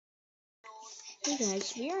Hey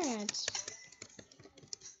guys, we are at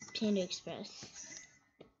Panda Express.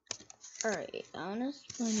 Alright, I wanna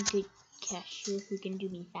find a good cashier who can do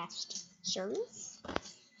me fast service.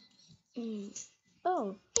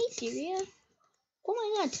 Oh, hey Syria. Oh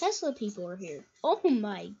my god, Tesla people are here. Oh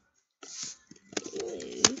my.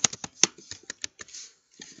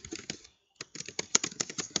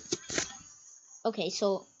 Okay,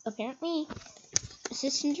 so apparently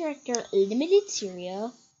Assistant Director Limited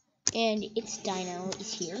Syria and its Dino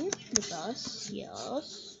is here with us.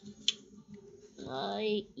 Yes.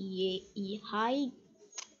 Hi, yay.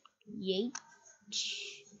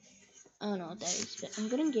 I don't know what that is, but I'm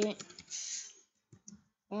gonna get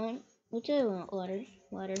one. What do I want? Water.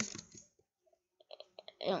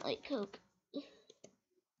 I don't like Coke.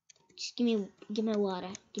 Just give me my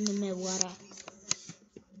water. Give me my water.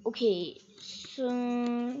 Okay, so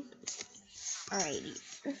alrighty.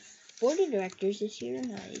 Board of directors is here.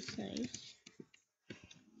 Nice.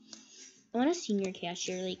 I want a senior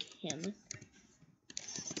cashier like him.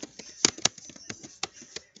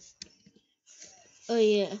 Oh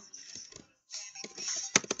yeah.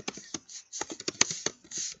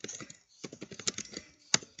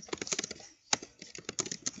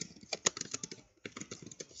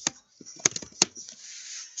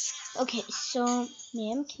 Okay, so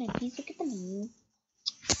ma'am, can I please look at the menu?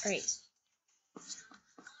 Alright.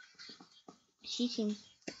 She seems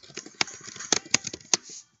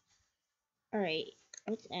alright.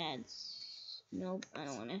 What's ads? Nope, I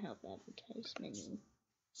don't want to help advertise menu.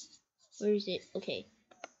 Where is it? Okay.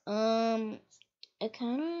 I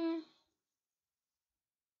kinda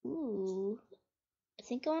I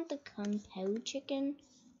think I want the kung pao chicken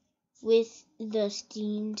with the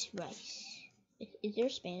steamed rice. Is there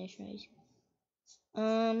Spanish rice?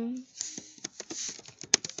 Cow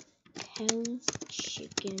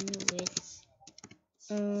chicken with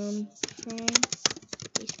fries,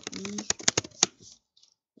 please.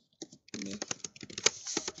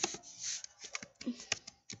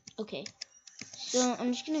 Okay, so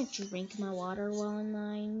I'm just gonna drink my water while in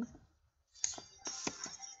line.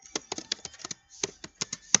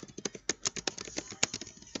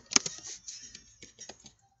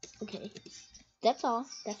 Okay, that's all,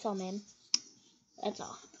 ma'am. That's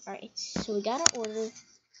all. Alright, so we got our order.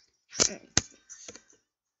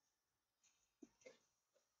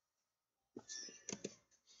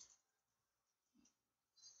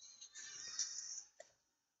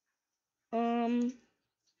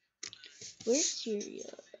 Where's Syria?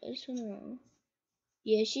 I just wanna know.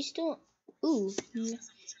 Yeah, she's still. Ooh,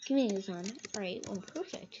 community's on. Alright, well,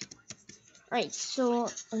 perfect. Alright, so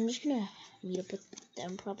I'm just gonna meet up with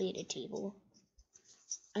them probably at a table.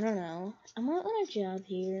 I don't know. I'm not on a job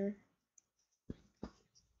here.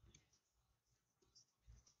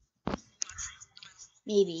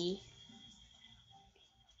 Maybe.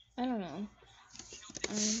 I don't know.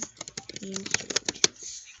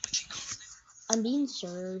 I'm being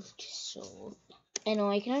served, so I know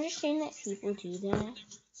I can understand that people do that.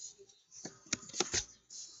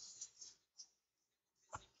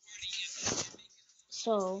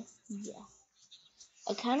 So yeah,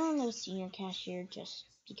 I kind of want to be senior cashier just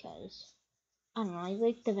because. I don't know. I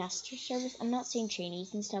like the Vester service. I'm not saying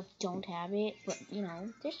trainees and stuff don't have it, but you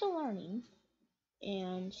know they're still learning.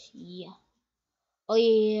 And yeah. Oh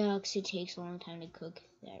yeah, because it takes a long time to cook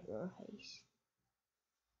that rice.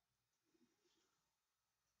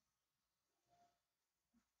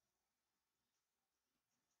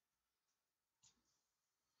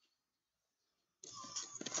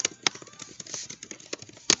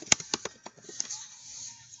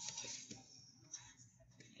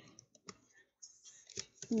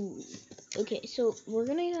 Ooh. Okay, so we're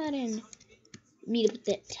gonna go ahead and meet up with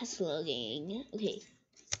that Tesla gang. Okay.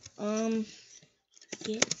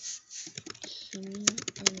 Get Kimmy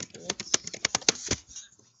and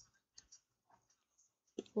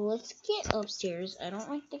let's get upstairs. I don't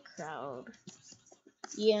like the crowd.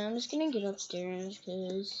 Yeah, I'm just gonna get upstairs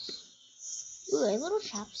because ooh, I have little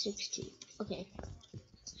chopsticks too. Okay.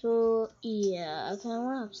 So yeah, I kinda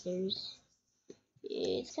want upstairs.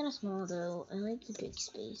 It's kinda small though. I like the big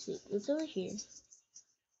space. Wait, what's over here?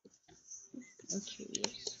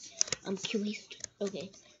 I'm curious. Okay.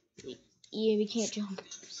 Wait. Yeah, we can't jump.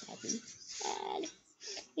 Sadly. Sad.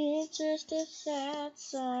 It's just a sad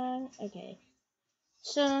song. Okay.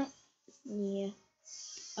 So, yeah.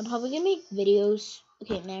 I'm probably gonna make videos.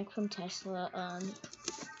 Okay, Mac from Tesla.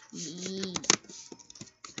 Yee.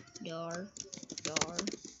 Dar.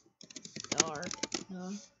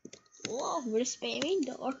 Whoa, we're spamming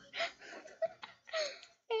Dar.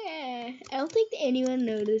 I don't think anyone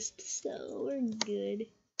noticed, so we're good.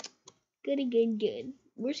 Good.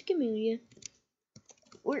 Where's Camellia?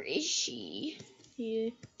 Where is she?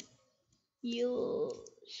 Yeah. Yo.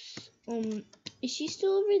 Is she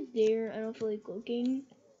still over there? I don't feel like looking.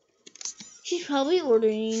 She's probably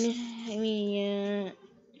ordering. I mean, yeah.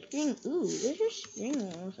 Ooh, those are spring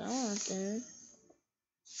rolls. I want them.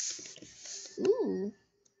 Ooh.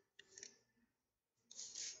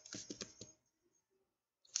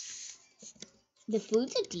 The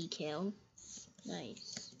food's a decal.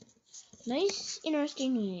 Nice. Nice,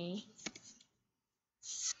 interesting way.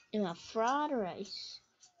 And a fried rice.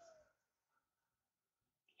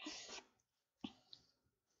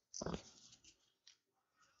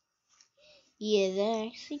 Yeah, that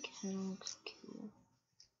actually kind of looks cool.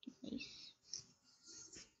 Nice.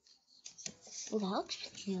 Well, that looks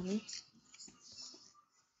pretty yummy.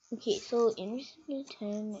 Okay, so interesting to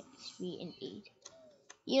 10, 3, and 8.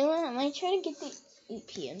 You know what? I might try to get the 8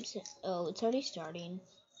 p.m. Oh, it's already starting.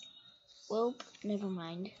 Well, never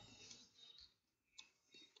mind.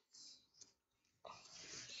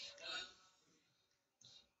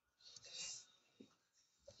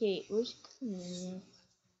 Okay, where's Camilla?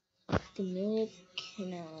 Camilla,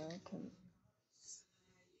 Camilla.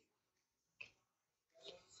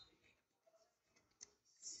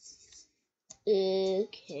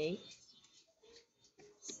 Okay.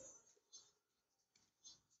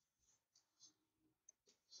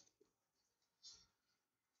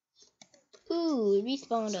 Ooh, it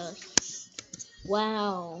respawned us.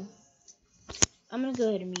 Wow. I'm gonna go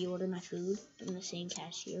ahead and reorder my food from the same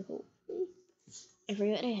cashier, hopefully. I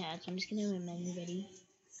forgot I had, so I'm just gonna have my menu ready.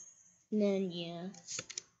 And then, yeah.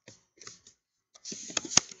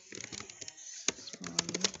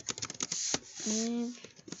 Have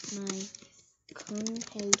my Kung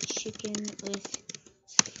Pao chicken with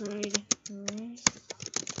fried rice.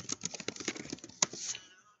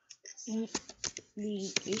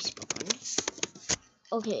 Respawn.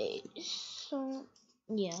 Okay, so,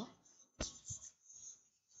 yeah.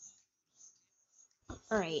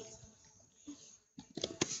 Alright.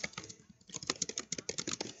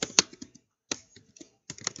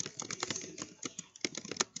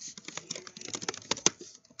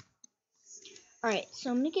 Alright, so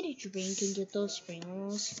I'm gonna get a drink and get those spring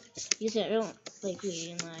rolls. Because I don't like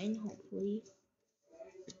waiting in line, hopefully.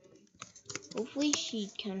 Hopefully she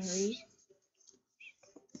kind of hurries.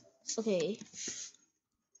 Okay.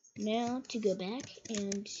 Now to go back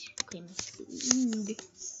and claim my food.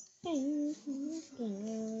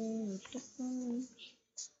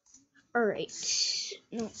 Alright.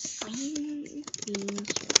 No,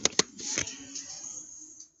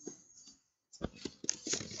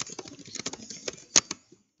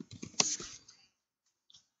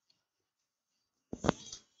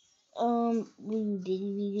 I'm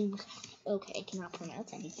being served. Okay, I cannot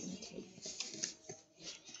pronounce anything today.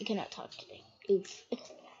 I cannot talk today. Oof.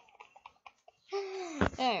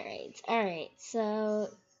 Alright, so,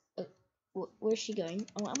 where's she going?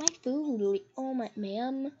 I want my food. Oh, my,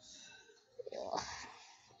 ma'am.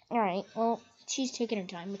 Alright, well, she's taking her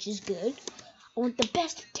time, which is good. I want the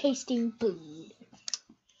best tasting food.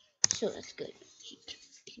 So that's good.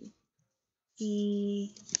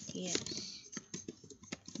 Yes.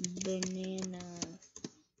 Banana.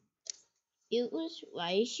 It was,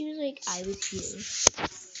 why she was like, I was here.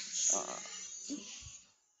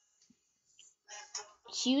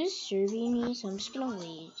 She was serving me, so I'm just gonna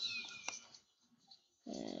wait.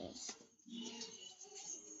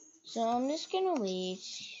 So I'm just gonna wait.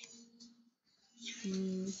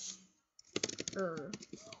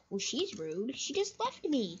 Well, she's rude. She just left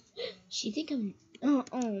me. She think I'm. Oh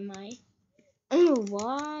my. Oh,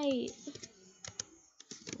 why?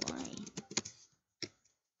 Why?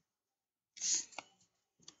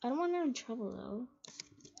 I don't want her in trouble though.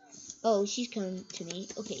 Oh, she's coming to me.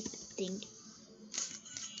 Okay, think.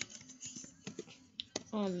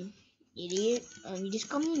 Idiot. You just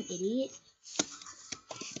call me an idiot.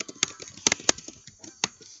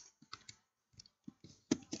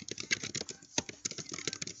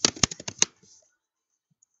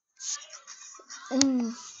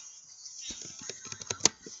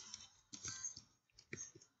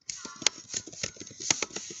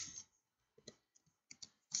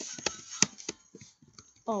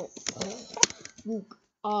 Oh, Luke,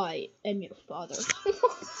 I am your father.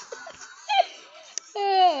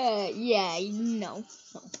 Yeah, no,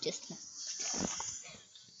 just no.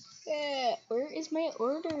 Where is my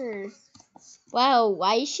order? Wow,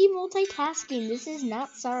 why is she multitasking? This is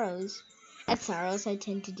not Sorrows. At Sorrows, I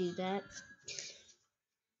tend to do that.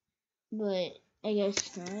 But I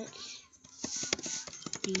guess not.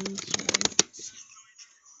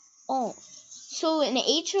 Oh, so an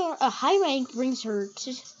HR, a high rank brings her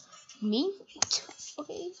to me?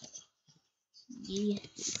 Okay. Yeah.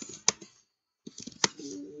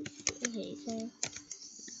 Okay, so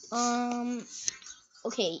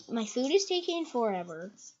okay, my food is taking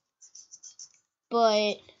forever,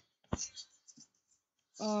 but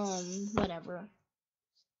whatever.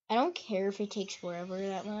 I don't care if it takes forever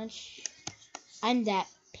that much. I'm that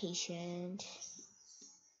patient.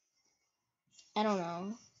 I don't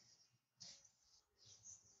know.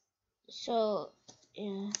 So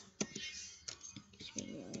yeah,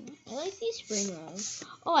 spring roll. I like these spring rolls.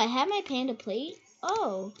 Oh, I have my panda plate.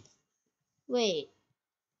 Oh, wait.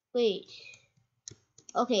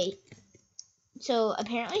 Okay, so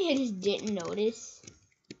apparently I just didn't notice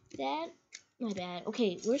that. My bad.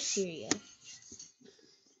 Okay, where's Syria?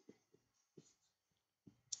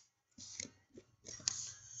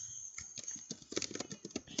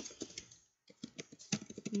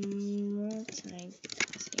 Time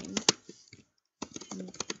tasking.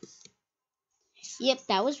 Yep,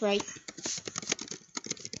 that was right.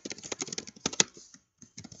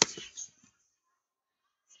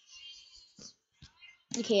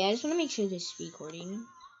 Okay, I just want to make sure this is recording.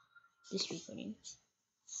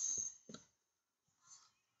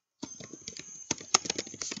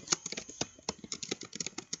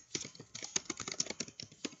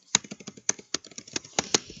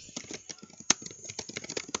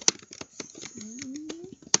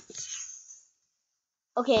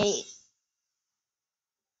 Okay.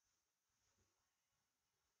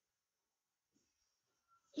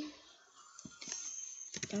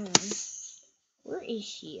 Where is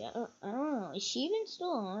she? I don't know. Is she even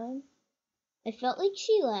still on? I felt like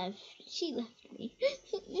she left. She left me.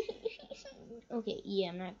 Okay, yeah,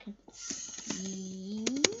 I'm not gonna.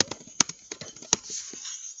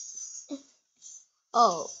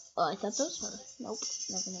 Oh, I thought that was her. Nope,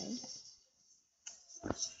 never mind.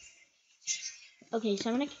 Okay, so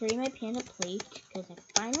I'm gonna carry my panda plate because I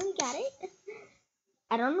finally got it.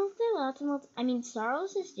 I don't know if they're allowed to multi. I mean,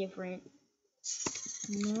 Sorrows is different.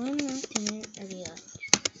 No, I'm not doing it.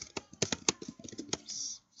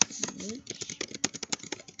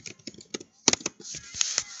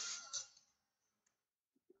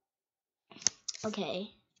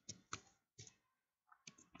 Okay.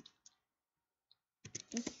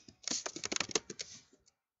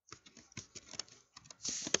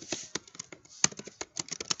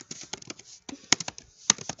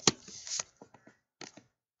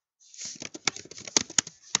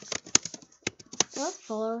 I love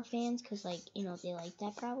follower fans because, like, you know, they like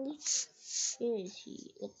that probably. Where is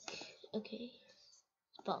he? Look. Okay.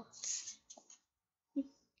 Follow.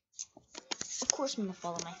 Of course, I'm gonna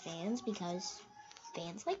follow my fans because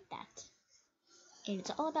fans like that. And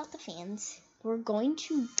it's all about the fans. We're going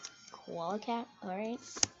to Koala Cafe. Alright.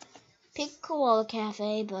 Pick Koala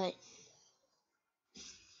Cafe, but.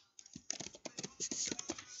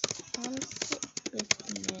 Sit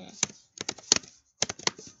with me.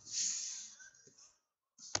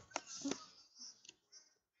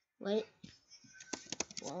 What?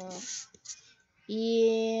 Well,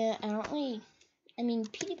 yeah, I don't really. I mean,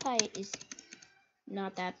 PewDiePie is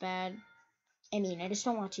not that bad. I mean, I just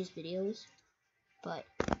don't watch his videos. But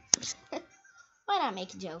why not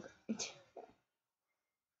make a joke?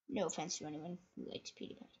 No offense to anyone who likes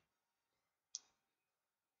PewDiePie.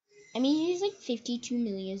 I mean, he's like 52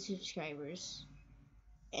 million subscribers.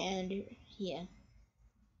 And yeah.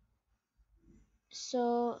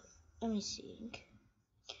 So, let me see.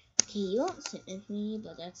 Okay, you won't sit with me,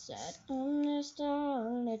 but that's sad. I'm just a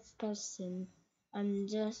honest person. I'm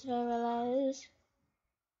just paralyzed.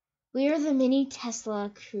 We are the mini Tesla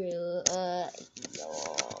crew.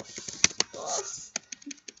 Yes.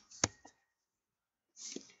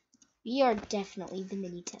 We are definitely the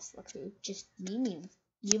mini Tesla crew. Just me and you.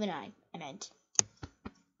 You and I meant.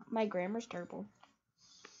 My grammar's terrible.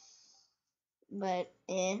 But,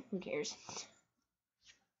 who cares?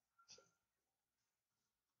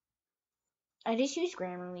 I just use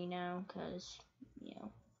Grammarly now, because, you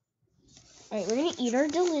know. Alright, we're gonna eat our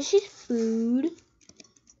delicious food.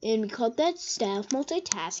 And we called that staff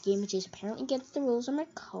multitasking, which is apparently against the rules of my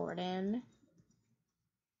recording.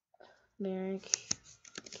 Merrick.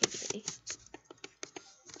 Okay.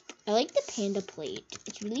 I like the panda plate.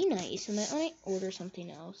 It's really nice. I might order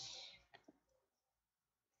something else.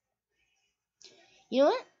 You know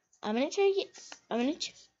what? I'm gonna try to get.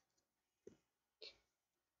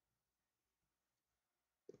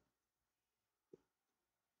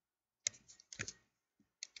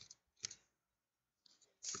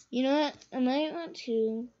 You know what? I might want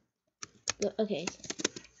to. Okay.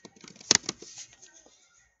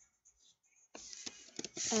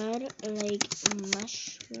 Add like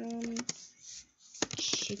mushroom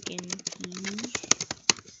chicken, please.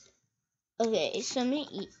 Okay, so I'm gonna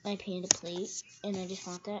eat my panda plate, and I just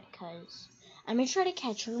want that because I'm gonna try to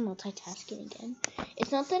catch her multitasking again.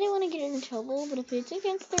 It's not that I want to get her in trouble, but if it's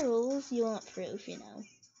against the rules, you want proof, you know.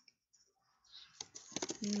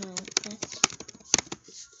 No, that's...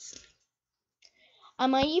 I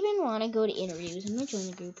might even want to go to interviews. I'm gonna join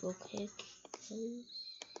the group real quick. So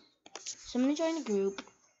I'm gonna join the group,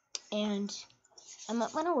 and I'm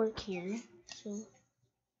not gonna work here. So,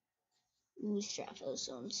 ooh, Straffos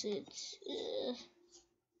sunsets.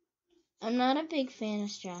 I'm not a big fan of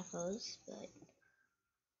Straffos, but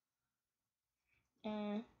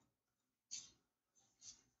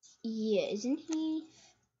yeah, isn't he?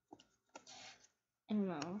 I don't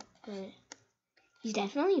know, but he's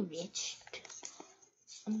definitely rich.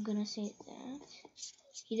 I'm gonna say that.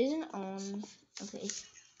 He doesn't own. Okay,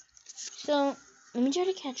 so let me try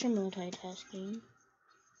to catch her multitasking.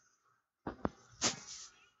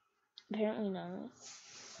 Apparently not.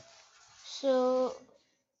 So,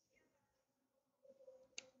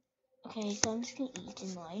 okay, so I'm just gonna eat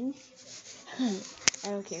in line. I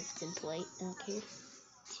don't care if it's in polite. I don't care.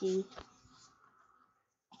 See.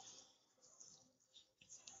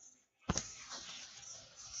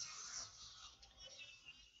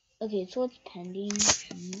 Okay, so it's pending.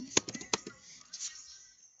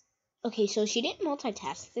 Okay, so she didn't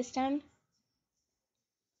multitask this time.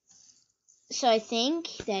 So I think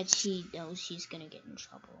that she knows she's gonna get in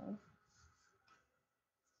trouble.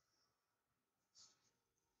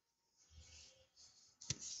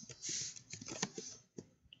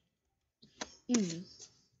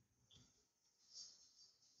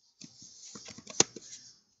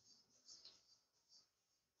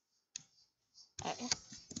 Alright.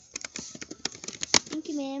 Thank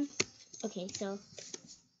you, ma'am. Okay, so,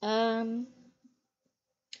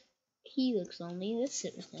 he looks lonely. Let's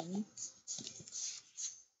sit with him.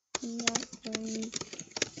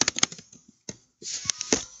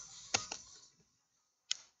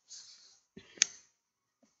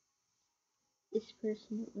 This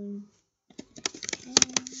person.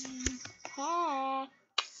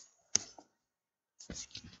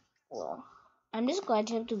 Well, I'm just glad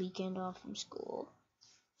to have the weekend off from school.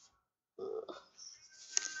 Ugh.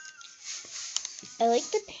 I like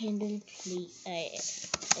the Panda plate.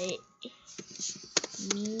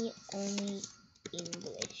 Me only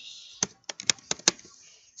English.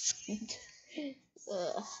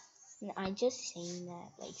 And I just saying that,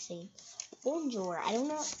 like saying bonjour. I don't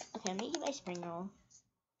know. Okay, I'm gonna eat my spring roll.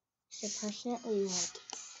 So personally, like,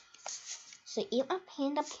 so eat my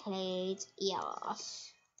Panda plate. Yes.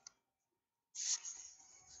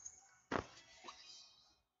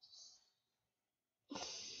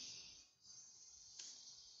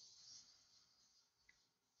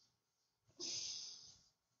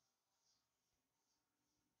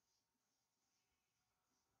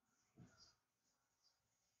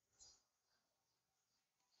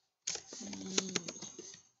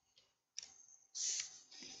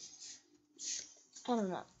 I don't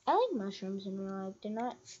know. I like mushrooms in real life. They're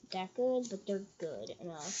not that good, but they're good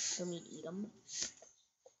enough for me to eat them.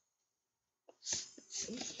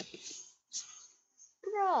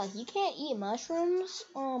 Bruh, you can't eat mushrooms?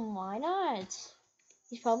 Why not?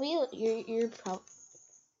 He's probably you're probably.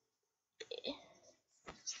 Yeah.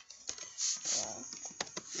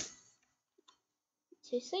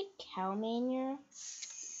 Tastes like cow manure.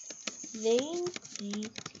 They taste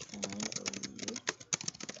kind of weird.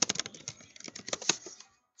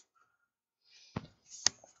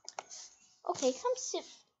 Okay, come sit.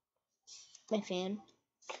 My fan.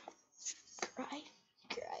 Cry.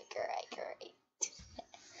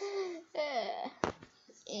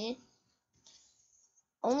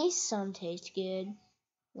 Only some taste good.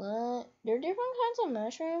 What? There are different kinds of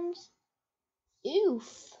mushrooms?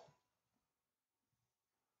 Oof.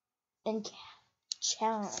 And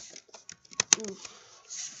chow. Oof.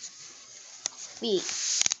 Wait.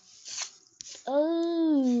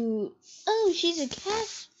 Oh. Oh, she's a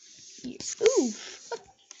cat. Oof.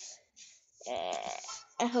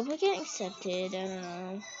 I hope I get accepted. I don't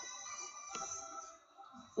know.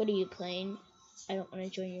 What are you playing? I don't want to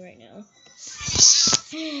join you right now.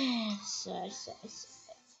 Sad.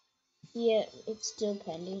 Yeah, it's still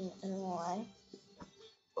pending. I don't know why.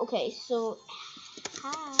 Okay, so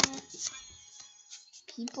hi.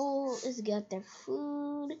 People has got their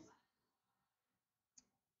food.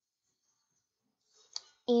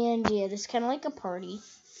 And yeah, this is kind of like a party.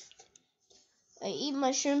 I eat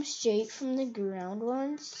mushrooms straight from the ground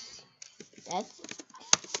ones. That's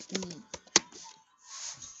me.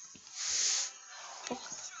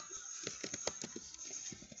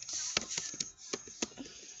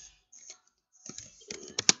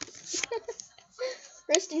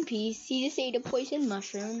 Rest in peace. He just ate a poison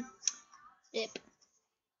mushroom. Yep.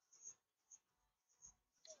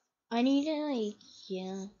 I need to, like,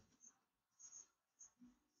 yeah.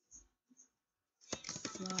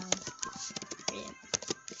 Wow. Rip.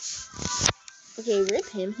 Okay, rip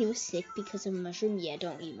him. He was sick because of mushroom. Yeah,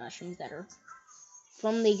 don't eat mushrooms that are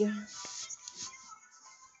from the.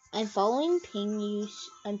 I'm following ping you.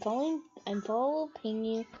 I'm follow ping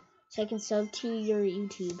you so I can sub to your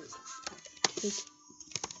YouTube. Okay.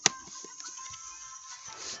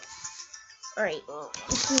 Alright, well,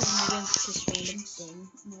 let's move against this random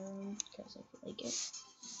thing. Because I feel like it.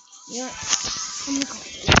 You know what? I'm gonna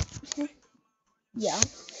call it. Yeah,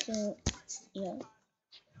 so, yeah.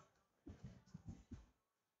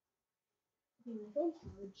 Okay, my phone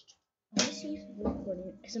charged. I want to see if we're recording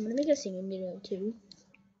it, because I'm gonna make a singing video too.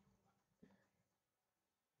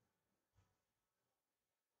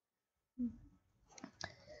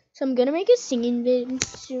 So I'm gonna make a singing video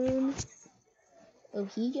soon. Oh,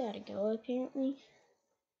 he gotta go apparently.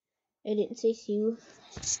 I didn't say Sue.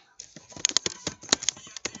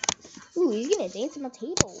 Ooh, he's gonna dance on my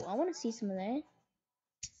table. I wanna see some of that.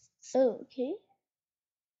 Oh, okay.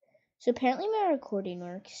 So apparently my recording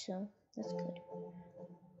works, so that's good.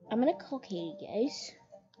 I'm gonna call Katie, guys.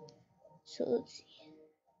 So let's see.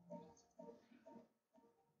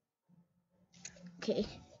 Okay.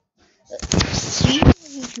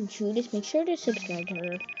 YouTube too, just make sure to subscribe to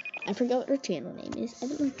her. I forgot what her channel name is. I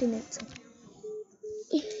don't know the next one.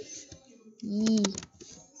 Yee.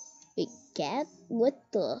 Wait, cat? What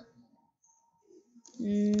the?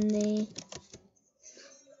 Nah.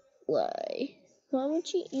 Why? Why would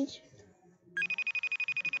she eat?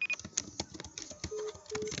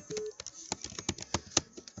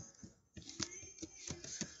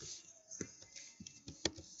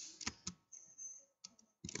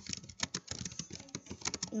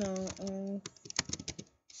 No,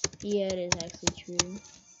 yeah, it is actually true.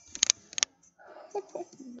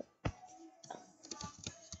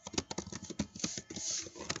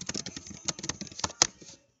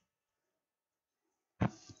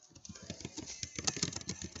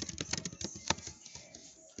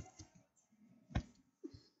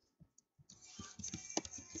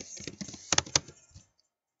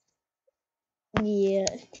 Yeah.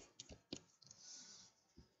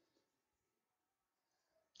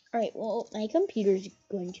 Alright, well, my computer's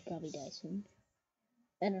going to probably die soon.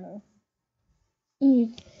 I don't know.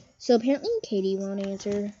 So apparently Katie won't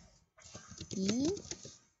answer.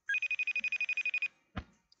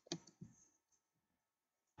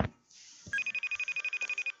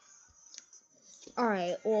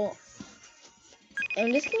 Alright, well,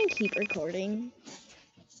 I'm just gonna keep recording.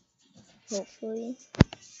 Hopefully.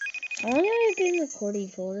 How long have I been recording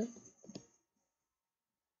for?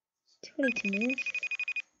 22 minutes.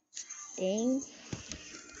 Dang.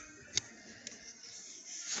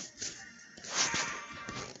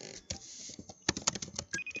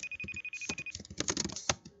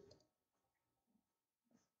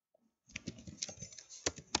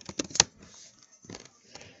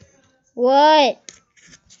 What?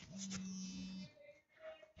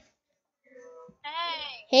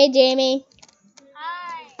 Hey, Jamie.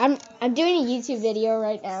 Hi. I'm doing a YouTube video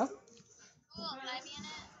right now. Cool. Can I be in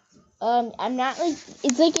it? I'm not like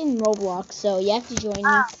it's like in Roblox, so you have to join me.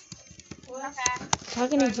 Oh. Okay.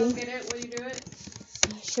 Talking to Jamie. Get it? Will you do it?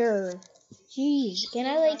 Sure. Jeez, can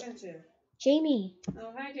I like Jamie?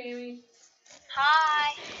 Oh, hi, Jamie.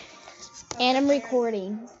 Hi. And I'm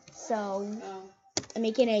recording, so I'm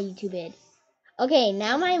making a YouTube vid. Okay,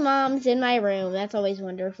 now my mom's in my room. That's always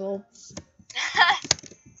wonderful.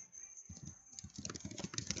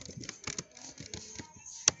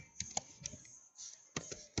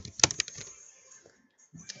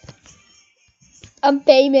 I'm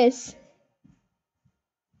famous.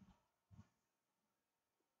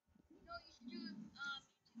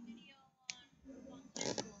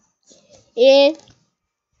 Yeah.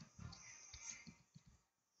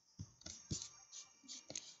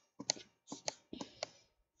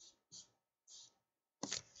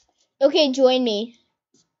 Okay, join me.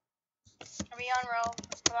 Are we on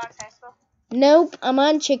Roblox High School? Nope, I'm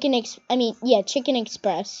on Chicken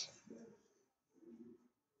Express.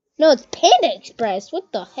 No, it's Panda Express.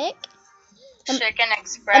 What the heck? Chicken I'm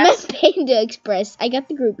Express. at Panda Express. I got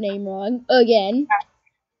the group name wrong again.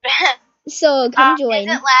 So come join.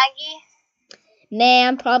 Is it laggy? Nah,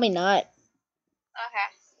 I'm probably not. Okay.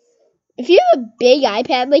 If you have a big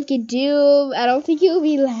iPad like you do, I don't think it'll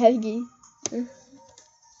be laggy.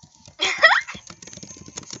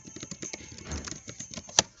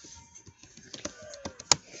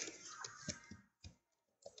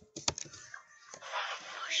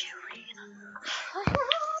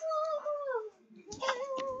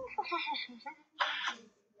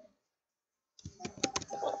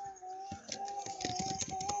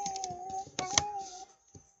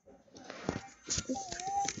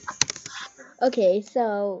 Okay,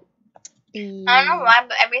 so. I don't know why,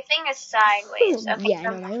 but everything is sideways. Okay, Yeah, I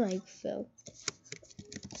know, my mic fell.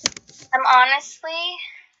 I'm honestly.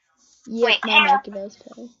 Yep, Wait, my hang on. mic about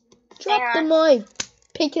fell. Hang Drop the on. mic.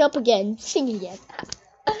 Pick it up again. Sing it again.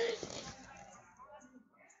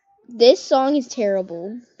 This song is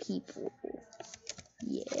terrible, people.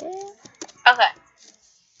 Yeah. Okay.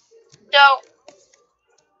 So,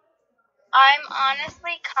 I'm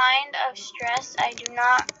honestly kind of stressed. I do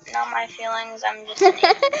not know my feelings. I'm just an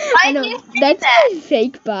idiot. I Why know. do you say That's that? my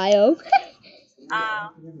fake bio. Uh,